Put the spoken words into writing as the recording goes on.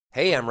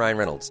Hey, I'm Ryan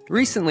Reynolds.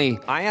 Recently,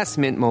 I asked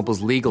Mint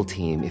Mobile's legal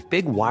team if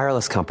big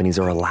wireless companies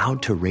are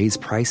allowed to raise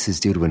prices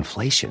due to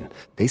inflation.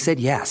 They said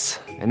yes.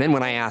 And then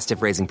when I asked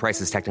if raising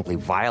prices technically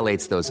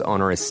violates those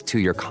onerous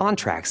two-year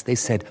contracts, they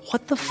said,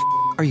 "What the f***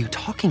 are you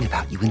talking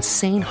about, you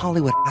insane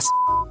Hollywood ass?"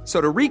 So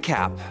to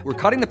recap,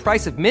 we're cutting the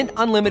price of Mint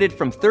Unlimited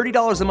from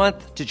 $30 a month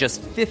to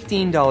just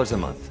 $15 a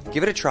month.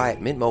 Give it a try at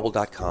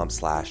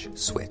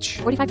mintmobile.com/switch.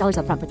 $45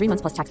 up front for 3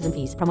 months plus taxes and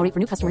fees. Promo rate for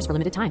new customers for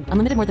limited time.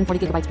 Unlimited more than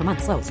 40 gigabytes per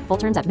month. Slows full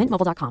terms at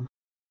mintmobile.com.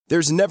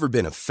 There's never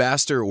been a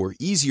faster or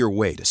easier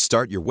way to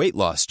start your weight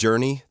loss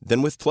journey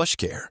than with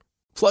PlushCare.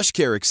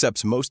 PlushCare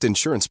accepts most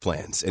insurance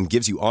plans and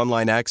gives you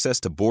online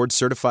access to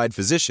board-certified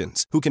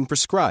physicians who can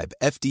prescribe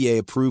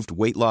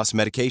FDA-approved weight loss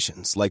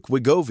medications like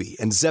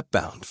Wegovy and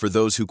Zepbound for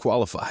those who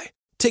qualify.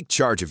 Take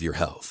charge of your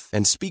health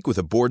and speak with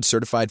a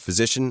board-certified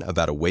physician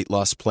about a weight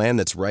loss plan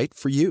that's right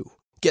for you.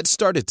 Get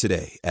started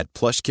today at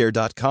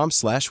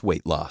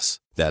plushcare.com/weightloss.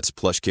 That's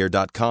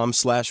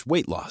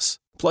plushcare.com/weightloss.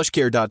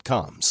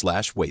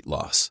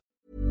 plushcare.com/weightloss.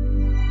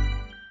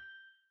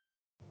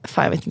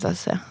 Fan, jag vet inte vad jag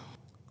ska säga.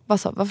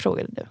 Vad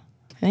frågade du?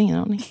 Jag har ingen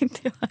aning. Inte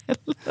jag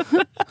heller.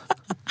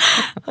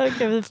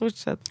 Okej, vi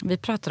fortsätter. Vi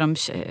pratar om...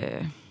 Sanja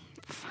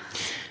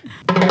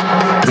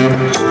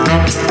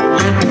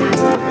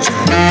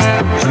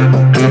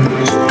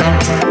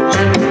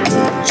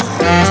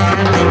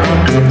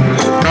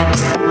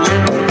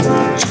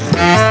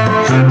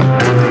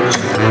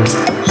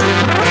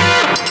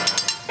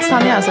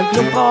är alltså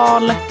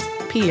global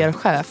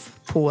PR-chef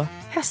på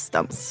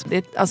Hästens. Det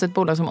är alltså ett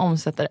bolag som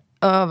omsätter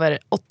över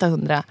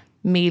 800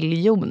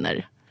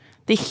 miljoner.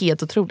 Det är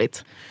helt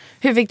otroligt.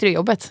 Hur fick du det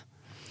jobbet?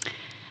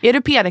 Är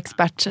du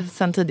PR-expert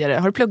sen tidigare?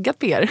 Har du pluggat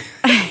PR?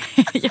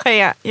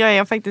 jag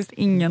är faktiskt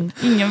ingen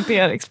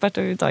PR-expert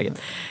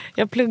överhuvudtaget.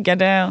 Jag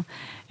pluggade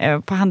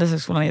på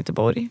Handelshögskolan i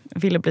Göteborg.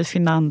 Ville bli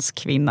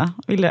finanskvinna.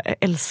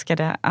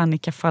 Älskade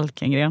Annika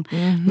Falkengren.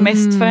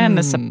 Mest för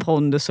hennes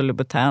pondus och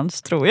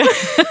Louboutins, tror jag.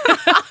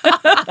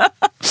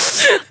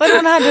 Och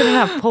den hade den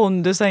här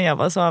pondusen jag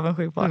var så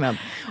avundsjuk på.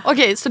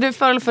 Okej, så du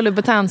föll för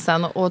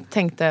Louboutinsen och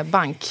tänkte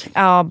bank?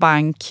 Ja,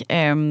 bank.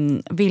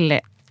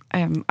 Ville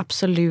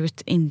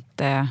absolut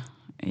inte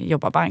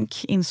jobba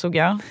bank, insåg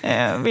jag.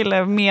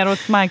 Ville mer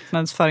åt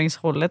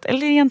marknadsföringshållet.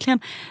 Eller egentligen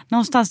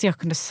någonstans där jag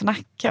kunde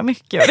snacka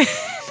mycket.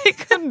 Det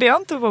kunde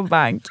jag inte på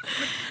bank.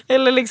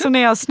 Eller liksom när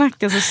jag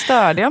snackade så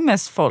störde jag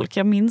mest folk.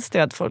 Jag minns det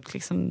att folk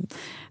liksom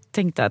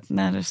tänkte att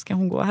när ska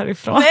hon gå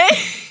härifrån? Nej!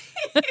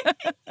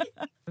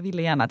 Jag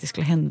ville gärna att det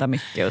skulle hända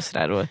mycket och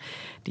sådär. Och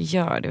det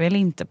gör det väl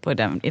inte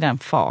i den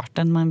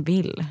farten man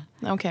vill.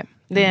 Okej.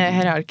 Det är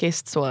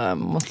hierarkiskt, så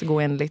måste gå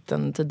enligt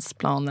en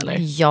tidsplan, eller?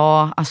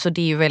 Ja, alltså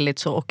det är ju väldigt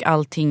så, och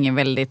allting är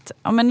väldigt,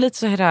 ja men lite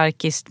så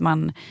hierarkiskt,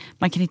 man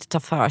kan inte ta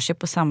för sig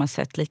på samma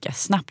sätt lika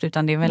snabbt,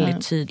 utan det är en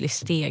väldigt tydlig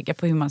stege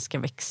på hur man ska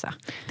växa.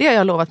 Det har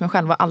jag lovat mig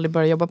själv, att aldrig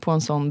börja jobba på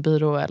en sån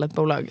byrå eller ett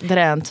bolag där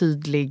det är en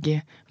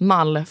tydlig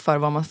mall för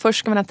vad man, först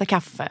ska man äta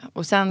kaffe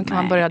och sen kan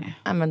man börja,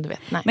 men du vet,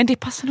 nej. Men det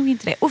passar nog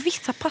inte det, och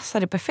vissa passar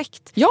det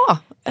perfekt. Ja!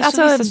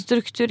 Alltså vissa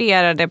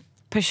strukturerade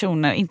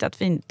personer, inte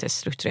att vi inte är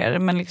strukturerade,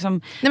 men liksom...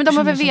 Nej, men de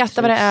behöver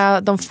veta vad det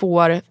är de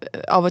får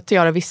av att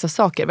göra vissa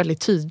saker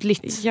väldigt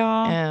tydligt.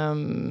 Ja.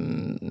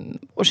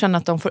 Och känna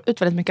att de får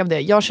ut väldigt mycket av det.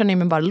 Jag känner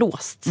mig bara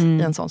låst i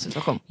en sån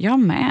situation. Jag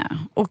med.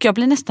 Och jag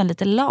blir nästan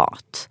lite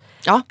lat.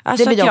 Ja,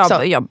 alltså det blir jag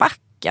också. Jag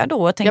backar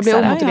då och tänker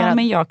såhär,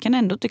 men jag kan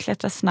ändå inte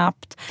klättra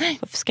snabbt.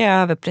 Varför ska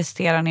jag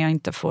överprestera när jag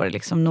inte får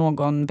liksom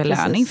någon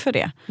belöning för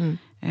det?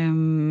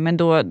 Men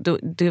då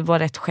det var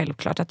rätt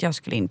självklart att jag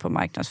skulle in på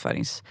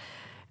marknadsförings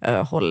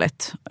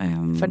hållet.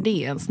 För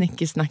det är en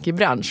snickesnackig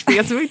bransch. För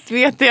jag som inte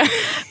vet det.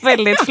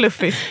 Väldigt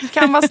fluffigt.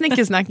 Kan man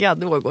snickesnacka,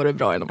 då går det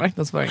bra inom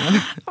marknadsföringen.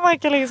 Man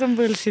kan liksom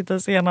bullshitta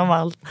sig igenom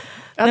allt.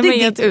 Ja, det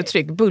är ditt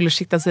uttryck,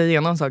 bullshitta sig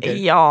igenom saker.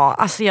 Ja,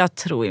 alltså jag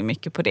tror ju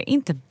mycket på det.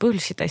 Inte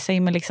bullshitta i sig,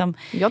 men liksom...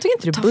 Jag tycker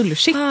inte du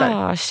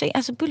bullshittar.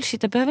 Alltså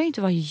bullshitta behöver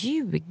inte vara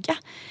ljuga.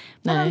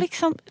 Man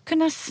liksom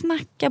kunna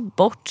snacka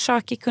bort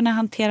saker, kunna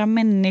hantera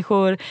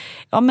människor.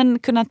 Ja, men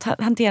kunna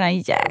hantera en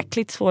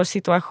jäkligt svår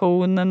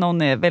situation när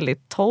någon är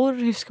väldigt torr.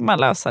 Hur ska man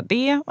lösa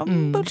det?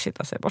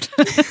 Bullshitta sig bort.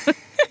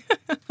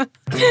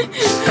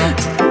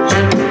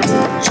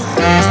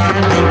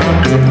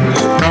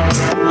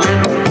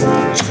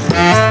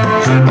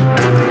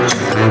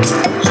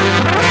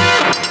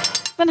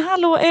 Men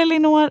hallå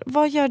Elinor,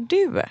 vad gör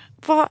du?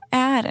 Vad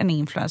är en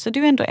influencer?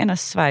 Du är ändå en av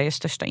Sveriges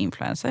största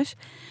influencers.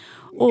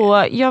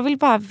 Och jag vill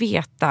bara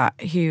veta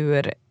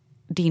hur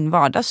din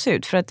vardag ser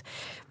ut. För att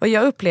vad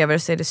jag upplever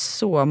så är det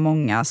så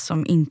många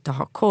som inte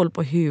har koll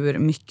på hur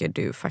mycket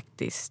du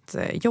faktiskt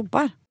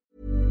jobbar.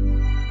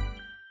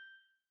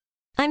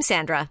 I'm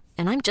Sandra,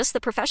 and I'm just the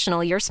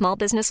professional your small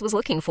business was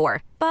looking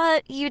for.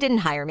 But you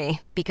didn't hire me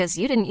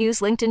because you didn't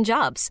use LinkedIn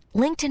Jobs.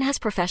 LinkedIn has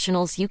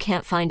professionals you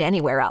can't find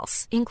anywhere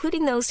else,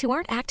 including those who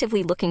aren't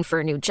actively looking for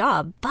a new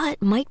job,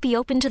 but might be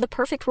open to the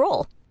perfect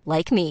role,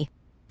 like me.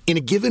 In a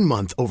given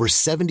month, over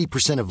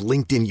 70% of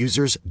LinkedIn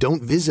users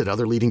don't visit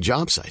other leading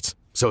job sites.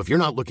 So if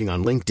you're not looking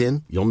on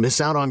LinkedIn, you'll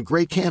miss out on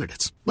great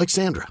candidates like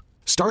Sandra.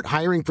 Start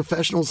hiring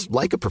professionals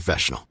like a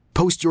professional.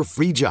 Post your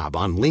free job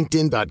on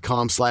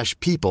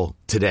linkedin.com/people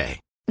today.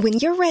 When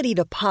you're ready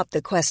to pop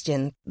the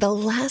question, the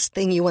last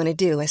thing you want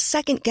to do is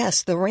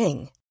second-guess the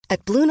ring.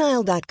 At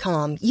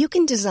BlueNile.com, you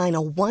can design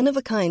a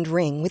one-of-a-kind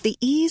ring with the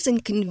ease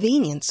and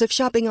convenience of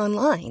shopping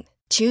online.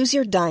 Choose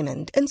your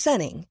diamond and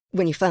setting.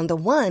 When you find the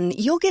one,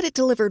 you'll get it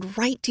delivered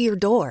right to your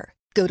door.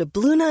 Go to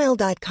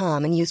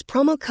BlueNile.com and use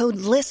promo code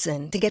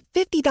LISTEN to get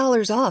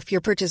 $50 off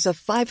your purchase of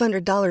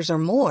 $500 or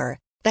more.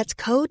 That's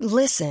code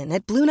LISTEN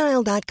at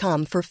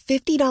BlueNile.com for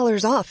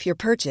 $50 off your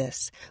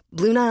purchase.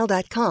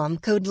 BlueNile.com,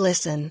 code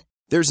LISTEN.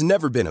 There's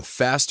never been a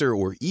faster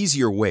or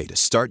easier way to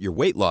start your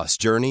weight loss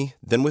journey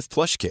than with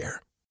PlushCare.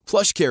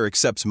 PlushCare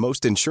accepts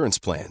most insurance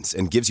plans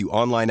and gives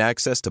you online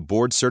access to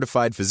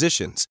board-certified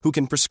physicians who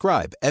can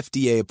prescribe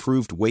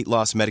FDA-approved weight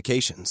loss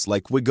medications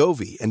like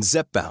Wegovy and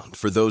Zepbound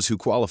for those who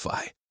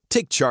qualify.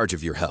 Take charge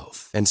of your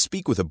health and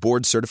speak with a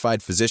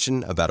board-certified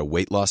physician about a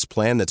weight loss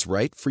plan that's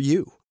right for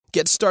you.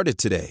 Get started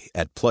today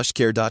at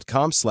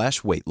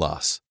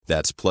plushcare.com/weightloss.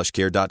 That's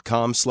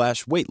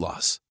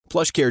plushcare.com/weightloss.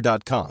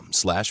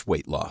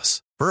 plushcare.com/weightloss.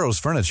 Burrow's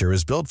furniture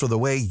is built for the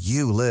way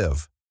you live.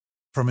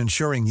 From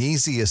ensuring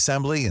easy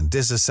assembly and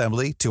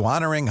disassembly to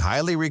honoring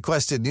highly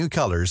requested new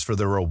colors for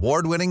their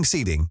award-winning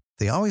seating,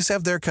 they always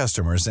have their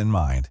customers in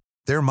mind.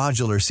 Their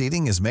modular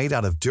seating is made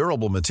out of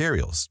durable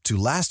materials to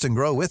last and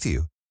grow with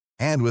you.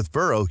 And with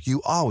Burrow,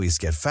 you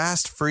always get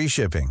fast, free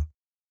shipping.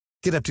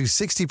 Get up to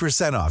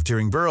 60% off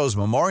during Burrow's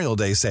Memorial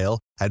Day sale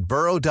at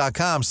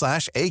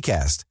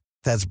burrow.com/ACAST.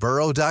 That's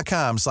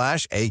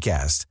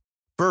burrow.com/ACAST.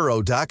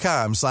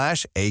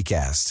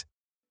 burrow.com/ACAST.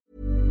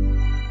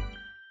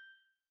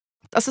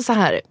 Alltså så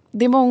här,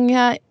 det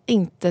många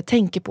inte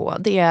tänker på,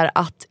 det är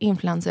att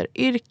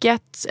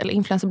influenceryrket, eller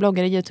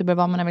influencerbloggare, youtuber,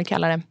 vad man vill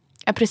kalla det,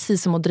 är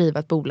precis som att driva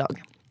ett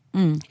bolag.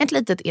 Ett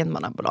litet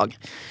enmannabolag.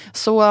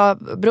 Så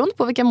beroende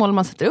på vilka mål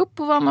man sätter upp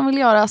och vad man vill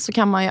göra, så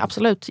kan man ju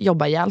absolut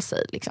jobba ihjäl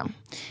sig liksom.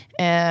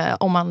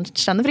 Om man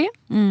känner för det.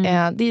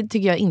 Det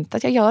tycker jag inte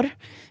att jag gör.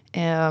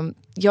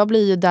 Jag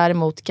blir ju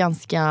däremot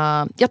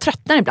jag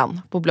tröttnar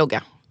ibland på att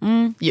blogga.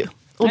 Ju.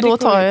 Och då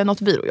tar jag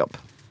något byråjobb.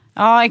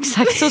 Ja,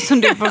 exakt så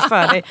som du får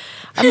för dig.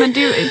 Ja, men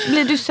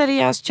blir du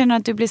seriös, känner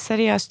att du blir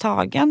seriöst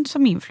tagen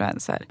som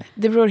influencer?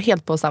 Det beror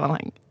helt på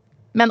sammanhang.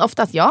 Men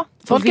oftast ja.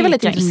 Folk är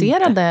väldigt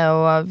intresserade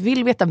och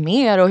vill veta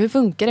mer. Och hur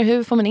funkar det?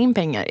 Hur får man in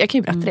pengar? Jag kan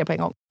ju berätta det på en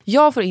gång.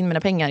 Jag får in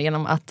mina pengar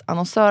genom att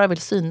annonsörer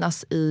vill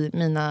synas i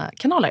mina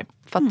kanaler.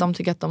 För att de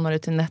tycker att de når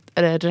ut till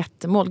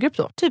rätt målgrupp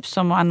då. Typ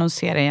som att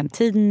annonsera i en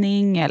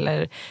tidning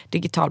eller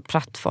digital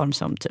plattform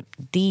som typ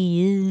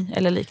DI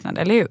eller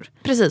liknande, eller hur?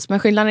 Precis, men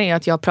skillnaden är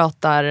att jag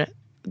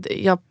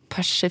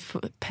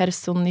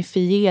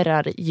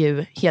personifierar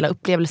ju hela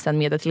upplevelsen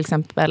med att till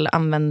exempel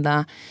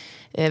använda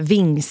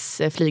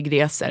Wings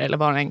flygresor eller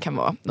vad det än kan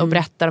vara. Och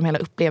berättar om hela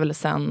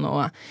upplevelsen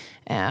och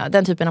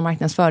den typen av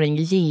marknadsföring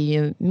ger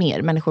ju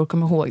mer. Människor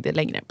kommer ihåg det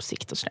längre på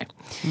sikt och sådär.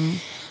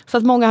 Så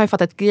att många har ju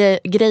fattat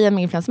grejen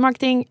med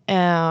influencermarketing,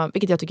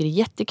 vilket jag tycker är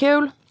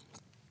jättekul.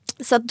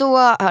 Så att då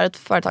har ett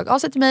företag av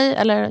sig till mig,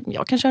 eller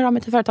jag kanske hör av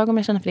mig till företag om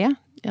jag känner för det.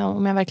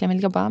 Om jag verkligen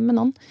vill jobba med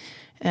någon.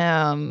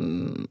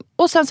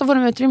 Och sen så får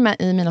de utrymme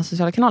i mina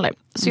sociala kanaler.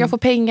 Så jag får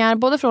pengar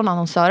både från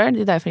annonsörer,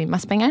 det är därför det är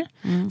mest pengar.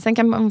 Sen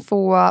kan man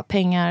få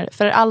pengar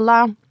för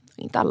alla,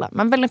 inte alla,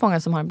 men väldigt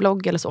många som har en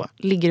blogg eller så,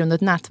 ligger under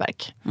ett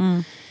nätverk.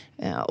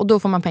 Och då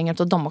får man pengar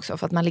till dem också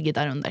för att man ligger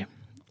där under.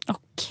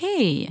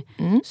 Okej,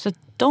 så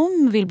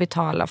de vill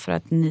betala för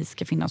att ni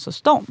ska finnas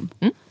hos dem?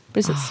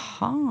 Precis.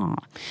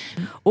 Aha.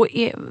 Och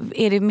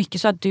är det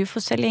mycket så att du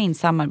får sälja in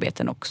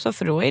samarbeten också?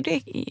 För då är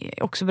det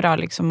också bra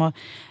liksom att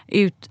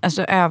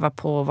öva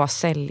på att vara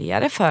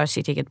säljare för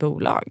sitt eget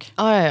bolag.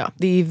 Ja.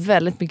 Det är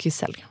väldigt mycket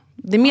sälj.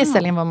 Det är mer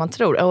sälj än vad man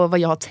tror och vad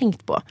jag har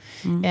tänkt på.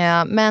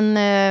 Men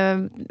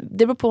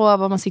det beror på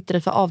vad man sitter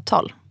i för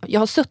avtal. Jag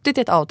har suttit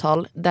i ett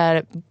avtal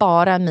där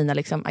bara mina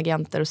liksom,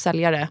 agenter och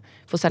säljare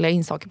får sälja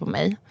in saker på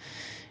mig.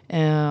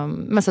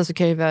 Men sen så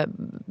kan jag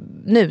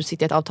nu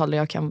sitta i ett avtal där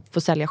jag kan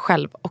få sälja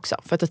själv också.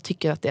 För att jag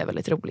tycker att det är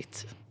väldigt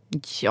roligt.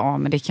 Ja,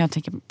 men det kan jag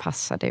tänka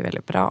passa dig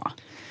väldigt bra.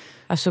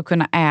 Alltså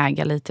kunna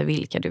äga lite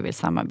vilka du vill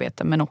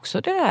samarbeta. Men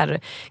också det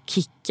där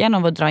kicken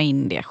av att dra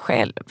in det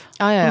själv.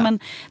 Ja. Men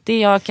det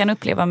jag kan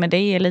uppleva med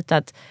dig är lite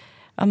att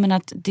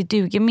det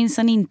duger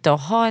minsann inte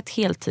att ha ett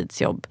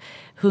heltidsjobb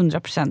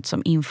 100%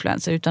 som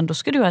influencer, utan då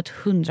ska du ha ett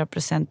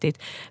 100%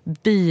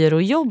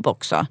 byråjobb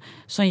också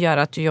som gör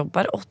att du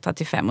jobbar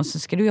 8-5 och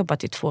sen ska du jobba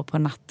till 2 på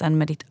natten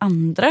med ditt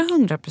andra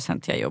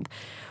 100% jobb.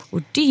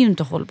 Och det är ju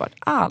inte hållbart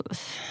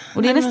alls.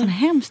 Och det är nästan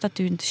hemskt att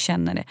du inte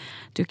känner det.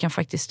 Du kan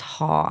faktiskt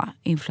ha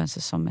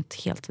influencer som ett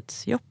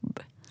heltidsjobb.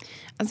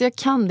 Alltså jag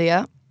kan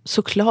det,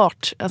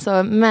 såklart.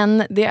 Alltså,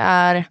 men det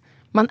är...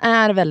 Man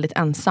är väldigt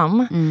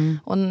ensam.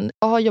 Och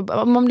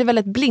man blir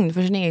väldigt blind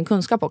för sin egen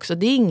kunskap också.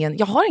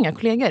 Jag har inga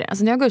kollegor.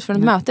 Alltså när jag går ut från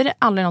ett möte är det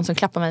aldrig någon som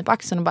klappar mig på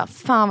axeln och bara,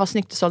 fan vad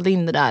snyggt du sålde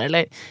in det där.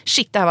 Eller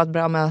shit, det här var ett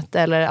bra möte.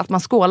 Eller att man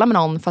skålar med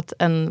någon för att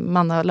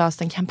man har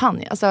löst en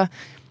kampanj. Alltså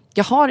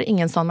Jag har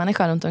ingen sån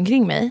människa runt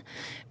omkring mig.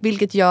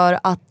 Vilket gör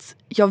att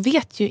jag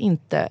vet ju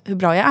inte hur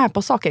bra jag är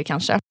på saker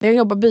kanske. När jag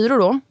jobbar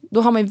byrå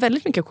då har man ju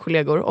väldigt mycket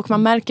kollegor. Och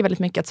man märker väldigt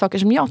mycket att saker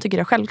som jag tycker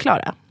är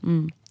självklara.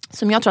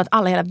 Som jag tror att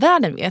alla i hela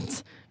världen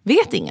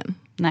vet ingen.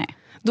 Nej.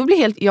 Då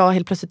blir jag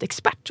helt plötsligt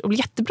expert och blir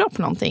jättebra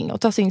på någonting.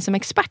 Och tar sig in som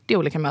expert i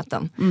olika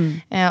möten.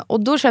 Och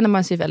då känner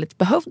man sig väldigt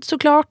behövd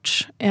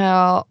såklart.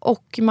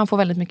 Och man får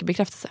väldigt mycket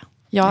bekräftelse.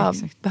 Jag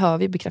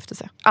behöver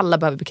bekräftelse. Alla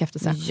behöver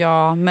bekräftelse.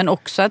 Ja, men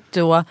också att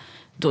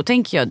då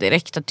tänker jag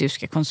direkt att du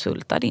ska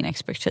konsulta din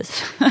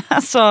expertis.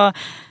 Alltså,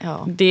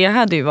 det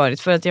hade ju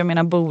varit, för att jag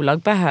menar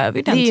bolag behöver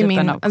ju den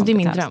typen av kompetens. Det är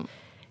min dröm.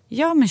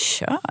 Ja, men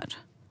kör.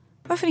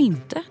 Varför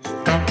inte?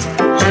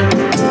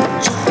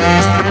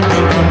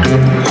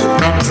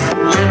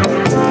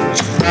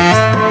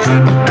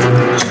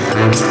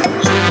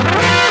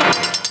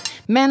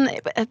 Men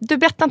du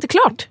berättar inte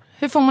klart.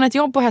 Hur får man ett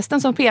jobb på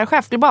Hästen som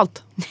PR-chef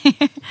globalt?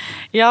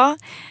 Ja,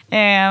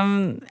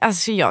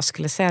 alltså jag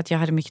skulle säga att jag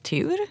hade mycket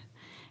tur.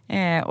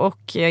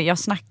 Och jag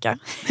snackar.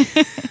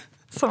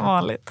 Som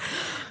vanligt.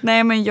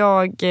 Nej, men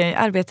jag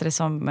arbetade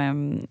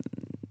som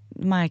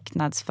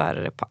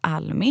marknadsförare på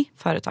Almi,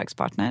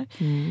 företagspartner.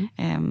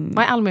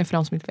 Vad är Almi för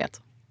de som inte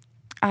vet?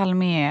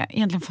 Almi är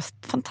egentligen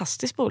ett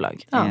fantastiskt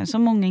bolag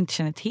som många inte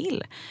känner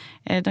till.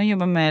 De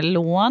jobbar med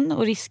lån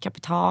och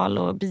riskkapital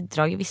och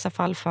bidrag i vissa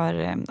fall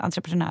för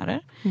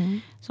entreprenörer.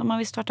 Så om man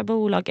vill starta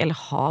bolag eller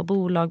ha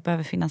bolag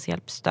behöver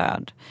finansiellt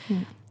stöd.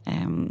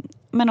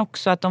 Men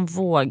också att de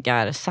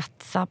vågar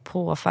satsa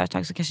på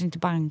företag som kanske inte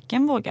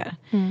banken vågar.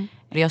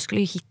 Jag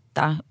skulle ju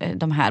hitta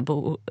de här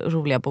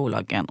roliga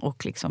bolagen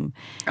och liksom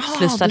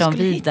slussa dem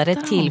vidare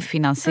till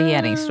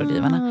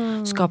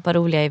finansieringsrådgivarna. Skapa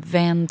roliga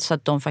event så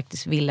att de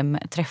faktiskt ville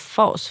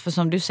träffa oss. För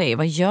som du säger,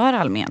 vad gör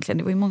Almi egentligen?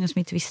 Det var ju många som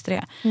inte visste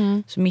det.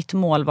 Så mitt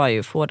mål var ju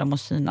att få dem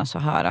att synas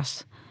och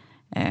höras.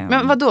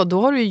 Men vadå?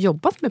 Då har du ju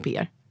jobbat med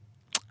PR.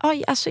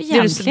 Ja, alltså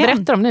egentligen. Det du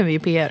berättar om nu är ju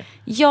PR.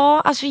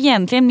 Ja, alltså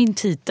egentligen min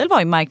titel var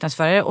ju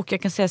marknadsförare och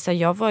jag kan säga så här,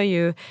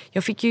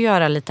 jag fick ju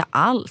göra lite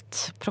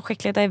allt.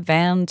 Projektleda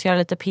event, göra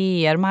lite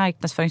PR,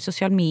 marknadsföring,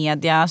 social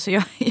media. Så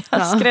jag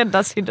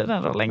skräddarsydde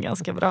den rollen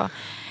ganska bra.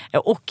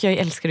 Och jag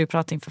älskade ju att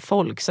prata inför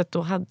folk, så att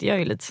då hade jag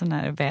ju lite sådana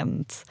här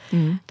event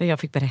där jag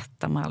fick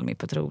berätta om Almi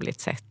på ett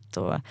roligt sätt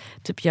och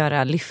typ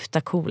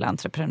lyfta coola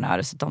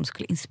entreprenörer så att de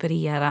skulle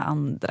inspirera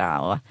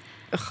andra och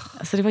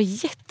alltså det var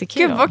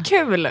jättekul. Gud vad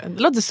kul, det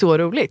låter så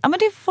roligt. Ja, men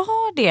det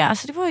var det.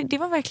 Alltså det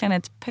var verkligen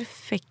ett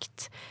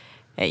perfekt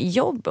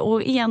jobb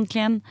och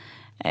egentligen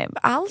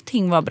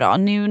allting var bra.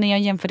 Nu när jag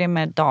jämför det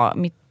med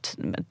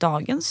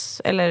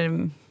dagens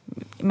eller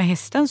med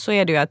Hästen så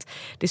är det ju att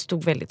det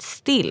stod väldigt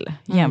still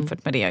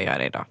jämfört med det jag gör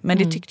idag. Men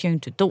det tyckte jag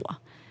inte då.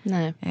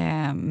 Nej.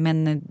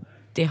 Men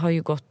det har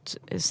ju gått,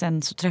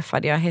 sen så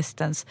träffade jag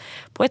Hästens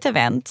på ett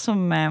event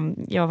som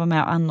jag var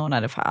med och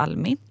anordnade för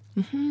Almi.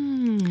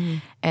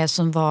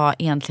 Som var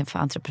egentligen för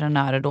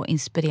entreprenörer då,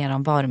 inspirera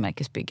om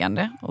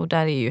varumärkesbyggande. Och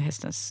där är ju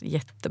Hästens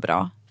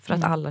jättebra. För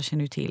att alla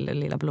känner ju till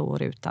lilla blå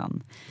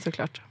rutan.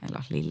 Såklart.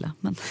 Eller lilla,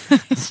 men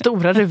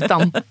stora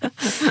rutan.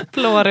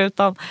 Blå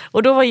rutan.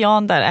 Och då var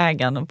Jan där,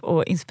 ägaren,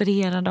 och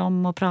inspirerade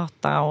dem att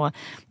prata. Och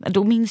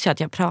då minns jag att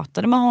jag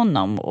pratade med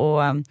honom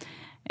och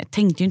jag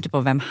tänkte ju inte på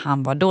vem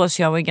han var då,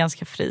 så jag var ju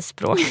ganska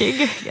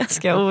frispråkig,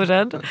 ganska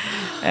orädd.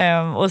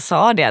 Och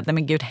sa det att nej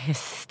men gud,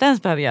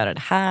 Hästens behöver göra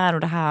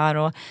det här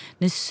och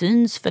ni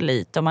syns för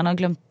lite och man har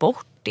glömt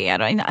bort det.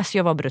 Alltså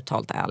jag var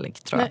brutalt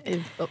ärlig, tror jag.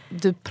 Nej,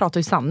 du pratar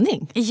ju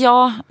sanning.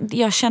 Ja,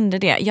 jag kände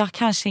det. Jag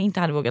kanske inte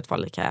hade vågat vara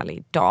lika ärlig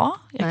idag.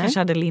 Jag kanske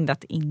hade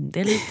lindat in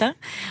det lite.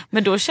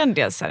 Men då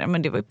kände jag så här,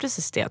 men det var ju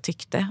precis det jag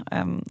tyckte.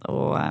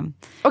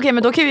 Okej,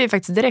 men då kan vi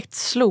faktiskt direkt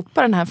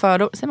slopa den här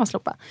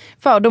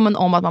fördomen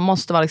om att man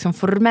måste vara liksom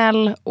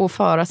formell och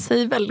föra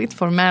sig väldigt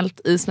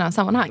formellt i sådana här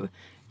sammanhang.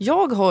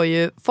 Jag har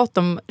ju fått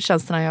de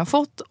tjänsterna jag har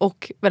fått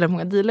och väldigt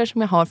många dealer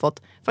som jag har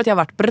fått för att jag har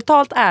varit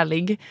brutalt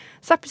ärlig.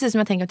 Sagt precis som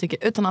jag tänker och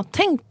tycker utan att ha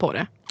tänkt på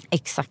det.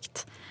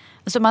 Exakt.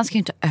 Alltså man ska ju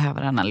inte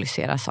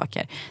överanalysera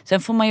saker.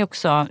 Sen får man ju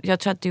också, jag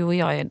tror att du och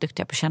jag är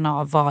duktiga på att känna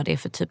av vad det är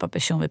för typ av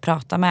person vi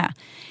pratar med.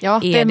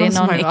 Ja, är det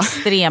någon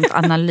extremt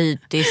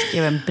analytisk,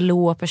 en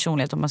blå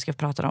personlighet om man ska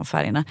prata om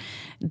färgerna,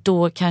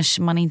 då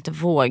kanske man inte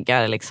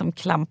vågar liksom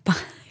klampa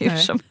hur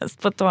som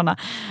helst på tårna.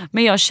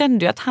 Men jag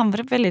kände ju att han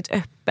var väldigt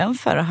öppen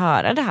för att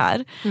höra det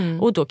här.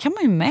 Och då kan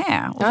man ju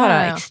med och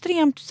vara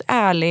extremt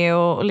ärlig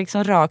och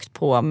liksom rakt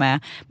på med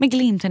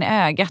glimten i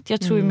ögat.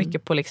 Jag tror ju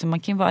mycket på liksom, man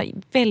kan vara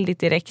väldigt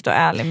direkt och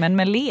ärlig men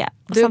med le.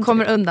 Du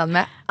kommer undan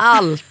med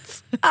allt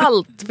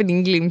för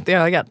din glimt i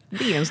ögat.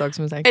 Det är en sak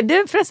som är säker.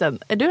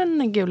 Är du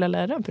en gul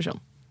eller röd person?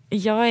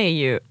 Jag är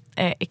ju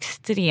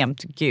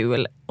extremt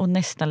gul och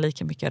nästan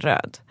lika mycket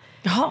röd.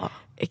 Jaha.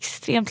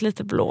 Extremt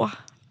lite blå.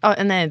 Ja,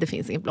 nej, det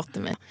finns inget blått i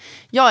mig.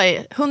 Jag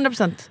är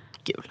 100%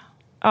 gul.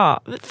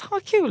 Ja, fan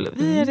vad kul.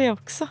 Vi är det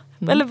också.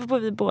 Eller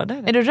vi båda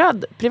är det. Är du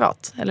röd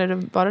privat? Eller är du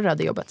bara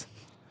röd i jobbet?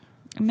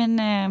 Men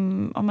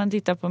om man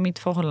tittar på mitt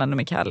förhållande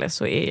med Kalle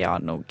så är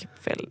jag nog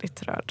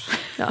väldigt röd.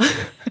 Ja.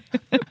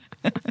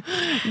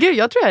 Gud,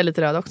 jag tror jag är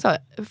lite röd också.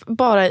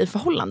 Bara i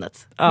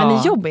förhållandet. Ja. Men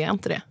i jobb är jag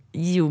inte det.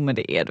 Jo, men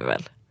det är du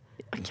väl.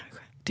 Kanske.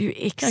 Du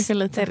är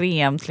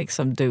extremt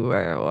liksom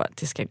doer och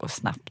det ska gå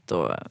snabbt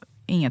och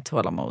inget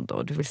tålamod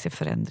och du vill se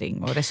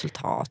förändring och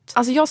resultat.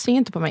 Alltså jag ser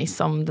inte på mig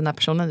som den här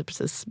personen du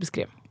precis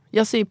beskrev.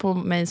 Jag ser på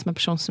mig som en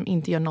person som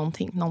inte gör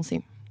någonting,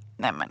 någonsin.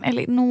 Nej men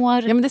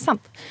Elinor. Ja men det är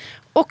sant.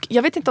 Och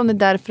jag vet inte om det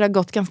därför har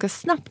gått ganska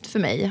snabbt för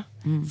mig.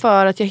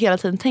 För att jag hela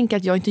tiden tänker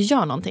att jag inte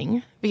gör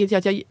någonting. Vilket gör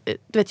att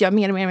jag gör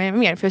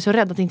mer. För jag är så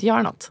rädd att inte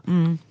göra något.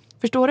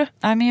 Förstår du?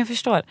 Nej men jag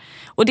förstår.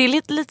 Och det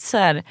är lite så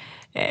här...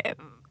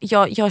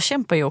 Jag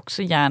kämpar ju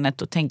också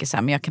hjärnet och tänker så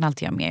här, men jag kan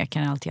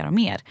alltid göra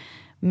mer.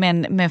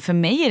 Men för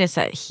mig är det så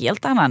här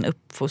helt annan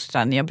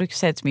uppfostran. Jag brukar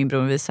säga till min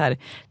bror, vi så här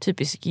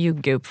typisk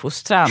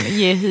jugge-uppfostran.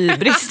 Ge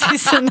hybris till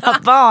sina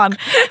barn.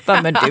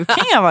 Men du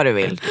kan göra vad du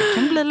vill. Du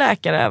kan bli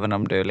läkare även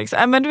om du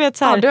liksom... Men du vet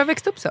så här, du har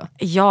växt upp så?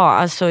 Ja,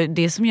 alltså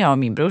det som jag och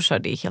min bror sa,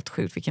 det är helt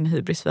sjukt vilken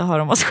hybris vi har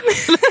om oss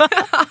själva.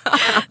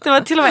 Det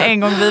var till och med en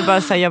gång vi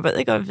bara säger,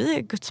 vi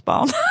är Guds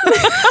barn.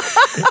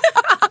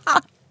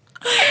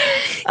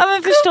 Ja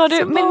men förstår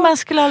du, men man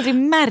skulle aldrig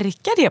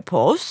märka det på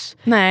oss.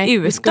 Nej,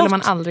 det skulle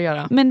man aldrig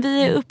göra. Men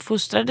vi är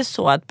uppfostrade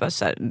så att bara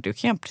så här, du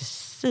kan göra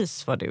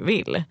precis vad du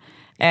vill.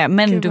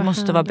 Men du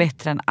måste vara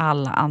bättre än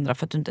alla andra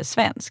för att du inte är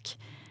svensk.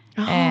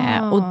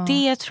 Och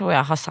det tror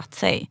jag har satt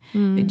sig.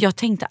 Jag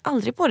tänkte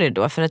aldrig på det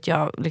då för att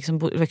jag liksom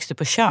växte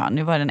på Tjörn.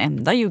 Nu var den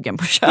enda juggen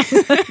på Tjörn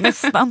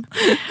nästan.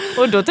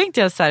 Och då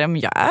tänkte jag så här,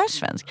 men jag är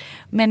svensk.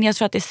 Men jag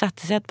tror att det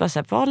satte sig att bara så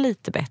här, var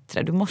lite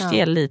bättre. Du måste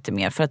ge lite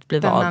mer för att bli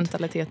vald. Den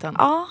mentaliteten.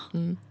 Ja,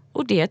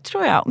 och det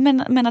tror jag.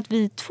 Men att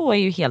vi två är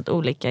ju helt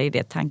olika i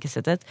det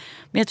tankesättet.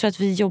 Men jag tror att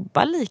vi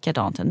jobbar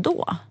likadant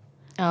ändå.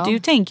 Ja. Du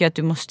tänker ju att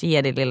du måste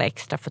ge det lilla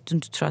extra för att du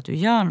inte tror att du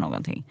gör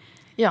någonting.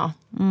 Ja,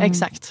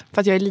 exakt.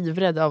 För att jag är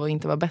livrädd av att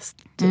inte vara bäst.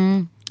 Typ.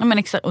 Ja, men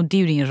exakt. Och det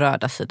är ju din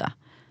röda sida.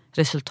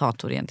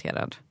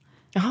 Resultatorienterad.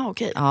 Jaha,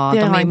 okej. Ja,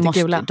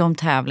 de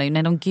tävlar ju.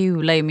 Nej, de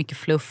gula är ju mycket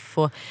fluff.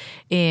 Och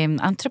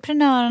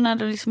entreprenörerna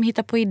liksom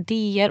hittar på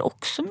idéer.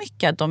 Också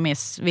mycket att de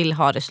vill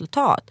ha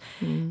resultat.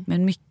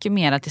 Men mycket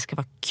mer att det ska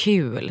vara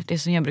kul. Det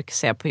som jag brukar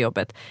säga på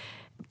jobbet.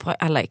 På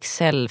alla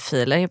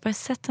Excel-filer. Jag bara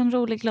sätta en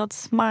rolig, glad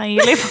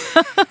smiley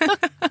på.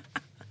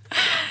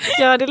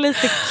 Ja, det är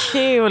lite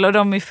kul. Och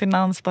de i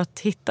finans bara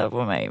tittar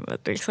på mig med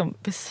liksom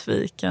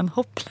besviken,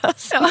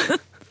 hopplös. Ja.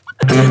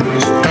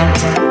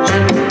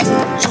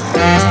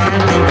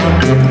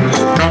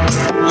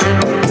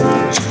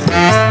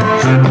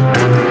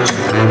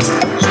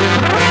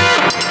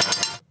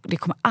 Det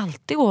kommer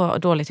alltid gå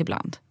dåligt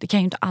ibland. Det kan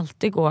ju inte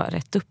alltid gå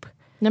rätt upp.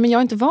 Nej, men jag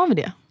är inte van vid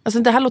det. Alltså,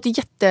 det här låter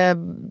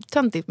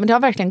jättetöntigt, men det har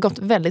verkligen gått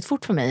väldigt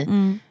fort för mig.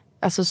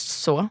 Alltså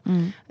så.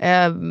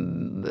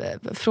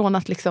 Från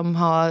att liksom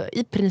ha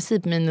i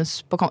princip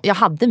minus på kontot. Jag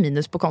hade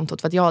minus på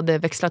kontot för att jag hade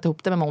växlat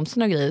ihop det med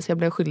momsen och grejer. Så jag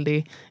blev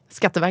skyldig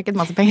Skatteverket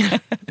massa pengar.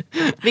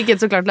 Vilket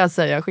såklart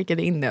löser jag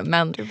skickade in det.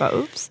 Men du bara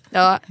oops.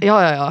 Ja.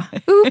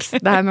 Oops.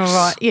 Det här med att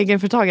vara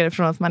egenföretagare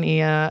från att man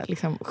är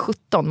liksom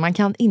 17. Man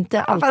kan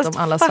inte allt om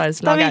alla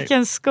Sveriges lagar.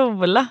 Vilken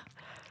skola.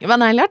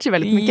 Man har lärt sig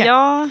väldigt mycket.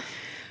 Ja.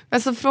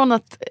 Alltså från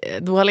att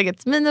då har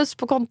legat minus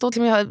på kontot.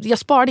 Jag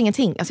sparade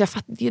ingenting. Alltså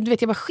jag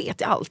bara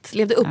sket i allt.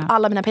 Levde upp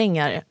alla mina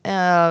pengar.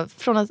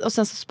 Och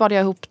sen så sparade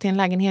jag ihop till en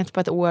lägenhet på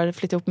ett år.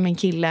 Flyttade ihop med min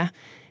kille.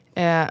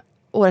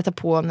 Året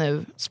därpå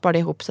nu sparade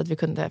jag ihop så att vi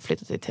kunde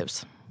flytta till ett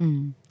hus.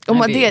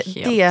 Och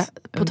det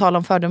på tal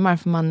om fördomar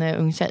för man är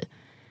ung tjej.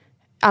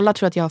 Alla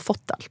tror att jag har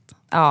fått allt.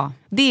 Ja.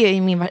 Det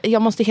är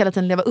jag måste hela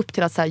tiden leva upp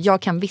till att så här,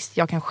 jag kan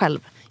själv.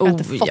 Jag har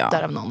inte fått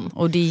det av någon.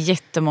 Och det är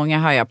jättemånga,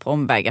 hör jag, på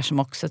omvägar som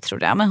också tror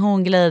det. Men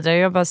hon glider.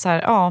 Jag bara så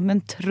här, ja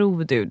men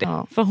tror du det?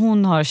 Ja. För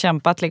hon har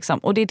kämpat liksom.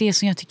 Och det är det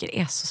som jag tycker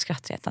är så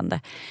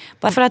skrattretande.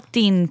 Bara för att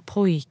din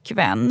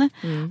pojkvän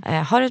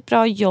har ett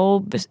bra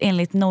jobb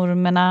enligt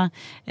normerna.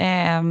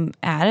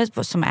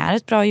 Som är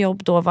ett bra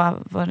jobb då,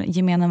 vad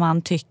gemene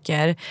man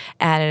tycker.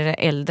 Är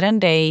äldre än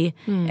dig.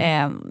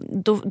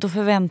 Då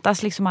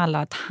förväntas liksom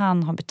alla att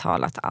han har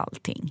betalat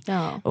allting.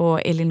 Ja.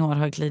 Och Elinor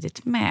har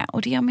glidit med.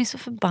 Och det gör mig så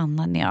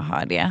förbannad när jag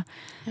hör det.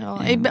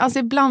 Ja, alltså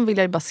ibland vill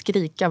jag bara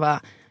skrika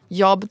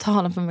jag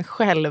betalar för mig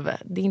själv.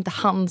 Det är inte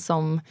han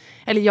som...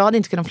 Eller jag hade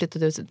inte kunnat flytta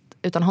ut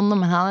utan honom,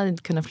 men han hade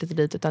inte kunnat flytta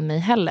dit utan mig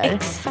heller.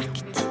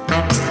 Exakt.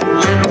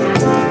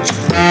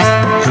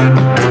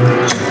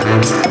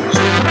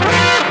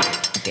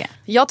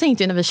 Jag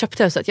tänkte ju när vi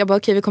köpte huset, jag bara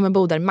okej, vi kommer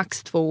bo där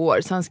max 2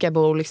 år. Sen ska jag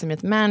bo liksom i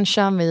ett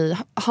mansion vid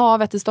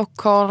havet i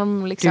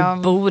Stockholm. Liksom.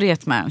 Du bor i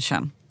ett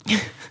mansion.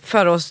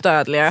 För oss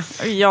dödliga.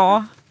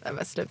 Ja.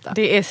 Sluta.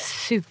 Det är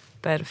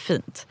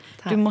superfint.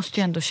 Tack. Du måste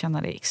ju ändå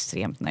känna dig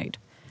extremt nöjd.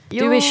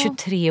 Jo. Du är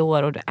 23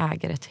 år och du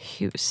äger ett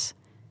hus.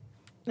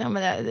 Ja,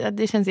 men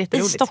det känns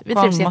jätteroligt. I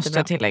Stockholm måste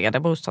jag tillägga, där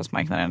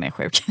bostadsmarknaden är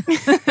sjuk.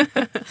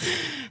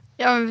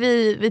 Ja, men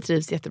vi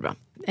trivs jättebra.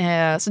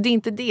 Så det är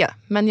inte det.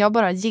 Men jag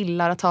bara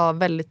gillar att ha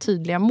väldigt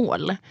tydliga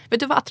mål. Vet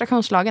du vad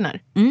attraktionslagen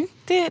är?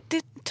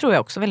 Det tror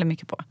jag också väldigt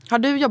mycket på. Har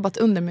du jobbat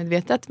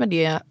undermedvetet med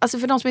det? Alltså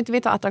för de som inte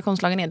vet vad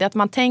attraktionslagen är, det är att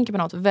man tänker på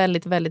något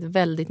väldigt, väldigt,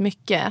 väldigt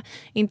mycket.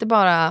 Inte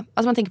bara,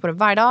 alltså man tänker på det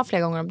varje dag,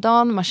 flera gånger om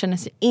dagen. Man känner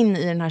sig in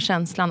i den här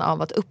känslan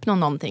av att uppnå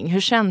någonting.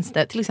 Hur känns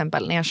det till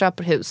exempel när jag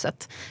köper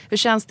huset? Hur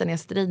känns det när jag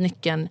sätter i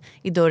nyckeln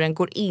i dörren,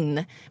 går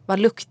in? Vad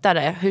luktar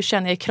det? Hur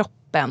känner jag i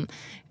kroppen?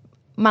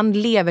 Man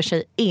lever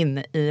sig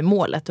in i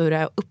målet och hur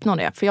jag uppnår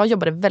det. För jag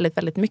jobbade väldigt,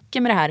 väldigt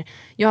mycket med det här.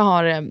 Jag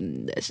har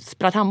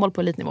spelat handboll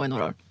på elitnivå i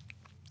några år.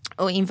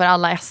 Och inför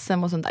alla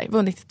SM och sånt där.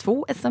 Vunnit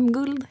 2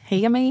 SM-guld.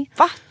 Heja mig.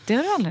 Va? Det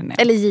har du aldrig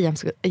nämnt. Eller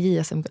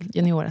JSM-guld.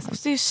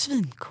 Junior-SM. Det är ju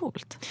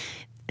svincoolt.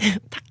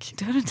 Tack.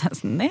 Det har du inte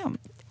ens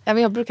nämnt. Ja,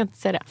 men jag brukar inte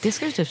säga det. Det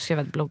ska du typ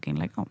skriva ett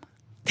blogginlägg om.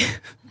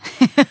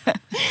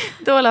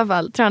 Då i alla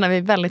fall tränar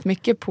vi väldigt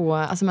mycket på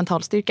alltså,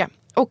 mental styrka.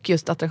 Och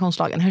just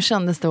attraktionslagen. Hur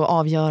kändes det att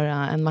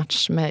avgöra en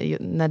match med,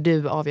 när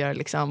du avgör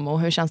liksom,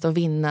 och hur känns det att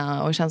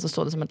vinna och hur känns det att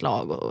stå det som ett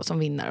lag och som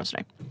vinner och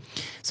sådär.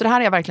 Så det här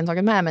har jag verkligen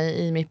tagit med mig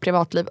i mitt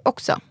privatliv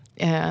också.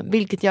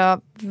 Vilket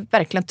jag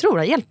verkligen tror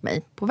har hjälpt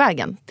mig på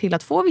vägen till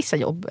att få vissa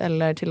jobb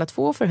eller till att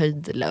få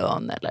förhöjd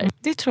lön. Eller.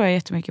 Det tror jag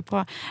jättemycket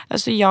på.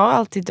 Alltså jag har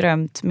alltid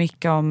drömt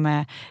mycket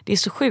om, det är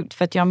så sjukt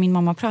för att jag och min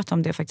mamma pratade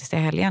om det faktiskt i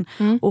helgen.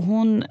 Och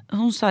hon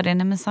sa det,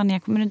 nej men Sanja,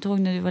 kommer du inte ihåg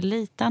när du var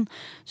liten?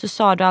 Så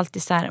sa du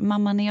alltid så här,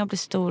 mamma när jag blir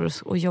stor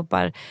och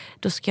jobbar,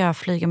 då ska jag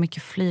flyga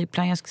mycket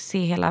flygplan, jag ska se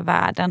hela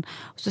världen.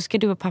 Och så ska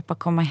du och pappa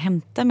komma och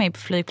hämta mig på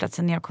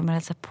flygplatsen när jag kommer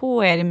hälsa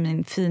på er i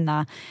min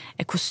fina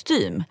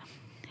kostym.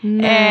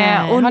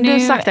 Och har du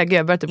sagt det? Gud,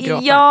 jag började typ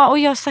gråta. Ja, och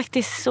jag har sagt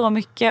det så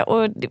mycket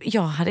och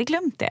jag hade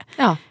glömt det.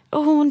 Ja.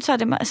 Och hon sa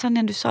det,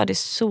 Sanja, du sa det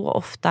så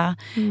ofta.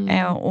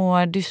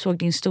 Och du såg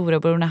din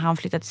storebror när han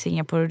flyttade till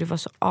Singapore och du var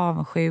så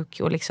avundsjuk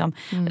och liksom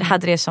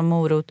hade det som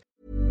morot.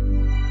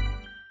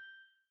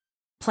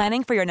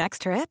 Planning for your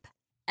next trip?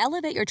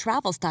 Elevate your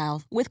travel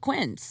style with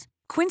Quince.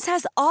 Quince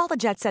has all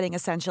the jet-setting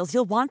essentials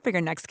you'll want for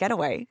your next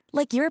getaway.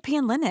 Like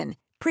European linen,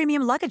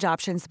 premium luggage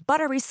options,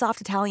 buttery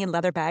soft Italian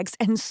leather bags,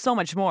 and so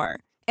much more.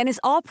 And is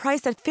all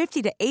priced at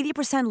 50 to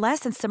 80%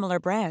 less than similar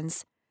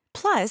brands.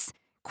 Plus,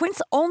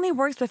 Quince only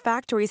works with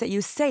factories that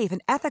use safe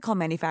and ethical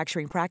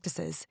manufacturing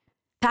practices.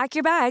 Pack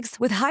your bags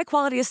with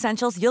high-quality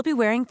essentials you'll be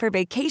wearing for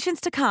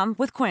vacations to come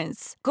with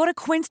Quince. Go to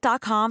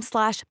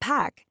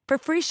quince.com/pack for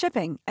free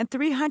shipping and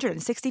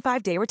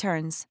 365-day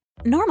returns.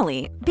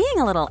 Normally, being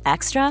a little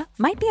extra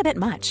might be a bit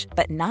much,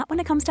 but not when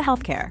it comes to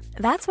healthcare.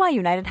 That's why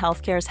United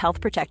Healthcare's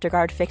Health Protector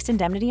Guard fixed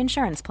indemnity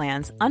insurance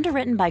plans,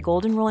 underwritten by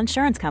Golden Rule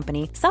Insurance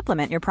Company,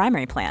 supplement your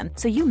primary plan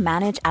so you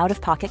manage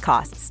out-of-pocket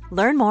costs.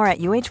 Learn more at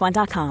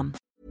uh1.com.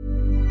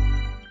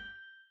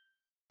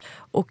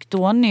 Och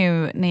då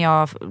nu när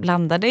jag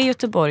landade i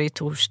Göteborg i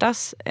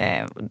torsdags,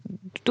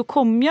 då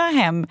kom jag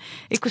hem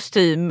i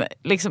kostym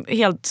liksom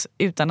helt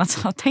utan att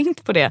ha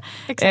tänkt på det.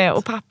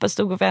 Och pappa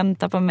stod och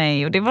väntade på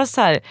mig och det var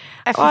så här,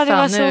 det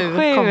var så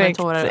sjukt.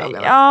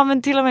 Ja,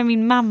 men till och med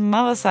min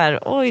mamma var så här,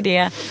 oj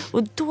det.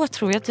 Och då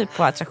tror jag typ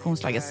på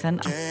attraktionslagen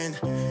sen.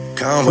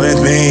 Come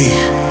with me,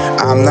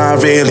 I'm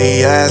not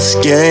really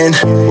asking,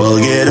 we'll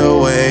get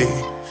away.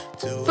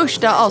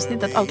 Första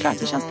avsnittet av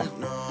Klart, hur känns det?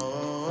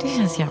 Det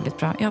känns jävligt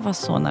bra. Jag var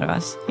så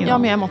nervös. Ja,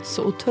 men jag har mått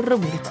så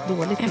otroligt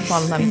dåligt. Jag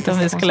visste inte om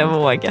vi skulle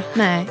våga.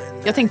 Nej,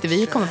 jag tänkte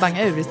vi kommer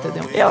banga ur i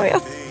studion. Jag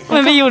vet.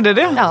 Men vi gjorde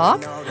det. Ja,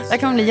 det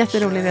kommer bli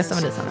jätterolig resa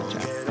med dig, Sanna,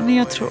 tror jag. Men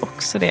jag tror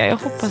också det. Jag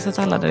hoppas att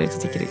alla där ute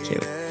tycker det är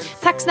kul.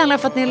 Tack snälla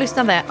för att ni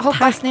lyssnade.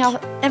 Hoppas ni har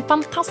en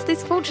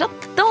fantastisk fortsatt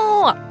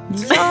dag.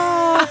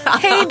 Ja,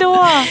 hej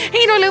då.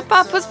 Hej då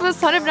allihopa. Puss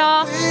puss, ha det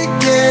bra.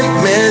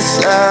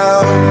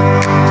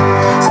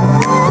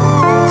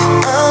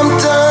 I'm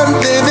done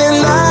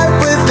living life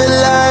with the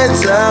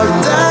lights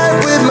out, die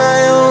with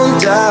my own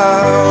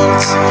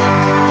doubts.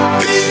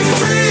 Be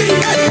free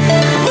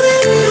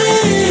with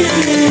me.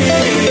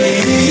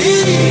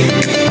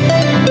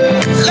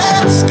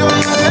 Let's go,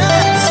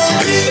 let's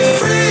be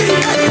free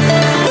with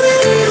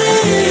me.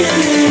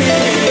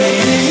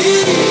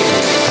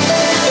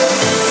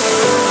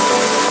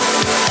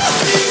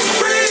 Be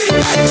free.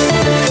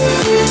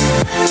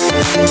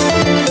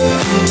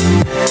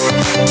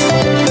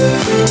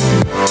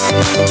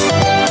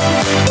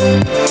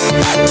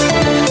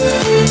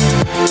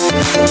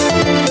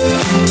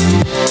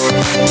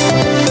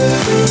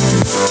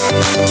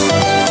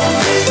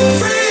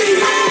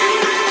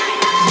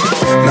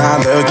 Now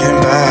looking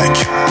back,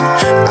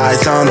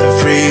 eyes on the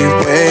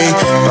freeway,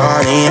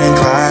 Bonnie and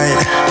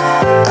Clyde,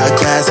 a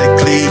classic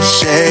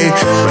cliche,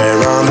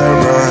 we're on the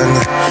run,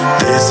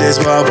 this is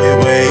what we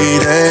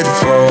waited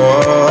for.